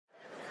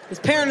This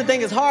parenting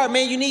thing is hard,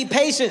 man. You need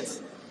patience.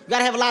 You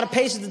gotta have a lot of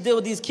patience to deal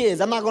with these kids.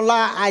 I'm not gonna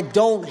lie, I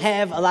don't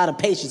have a lot of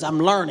patience. I'm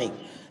learning.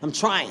 I'm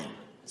trying.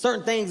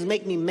 Certain things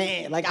make me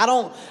mad. Like, I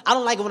don't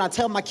like it when I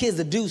tell my kids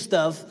to do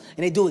stuff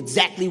and they do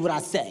exactly what I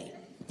say.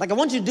 Like, I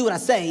want you to do what I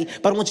say,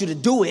 but I want you to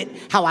do it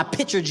how I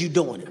pictured you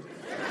doing it.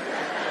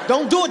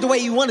 Don't do it the way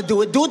you want to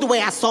do it. Do it the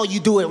way I saw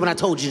you do it when I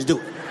told you to do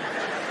it.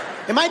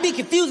 It might be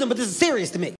confusing, but this is serious to me.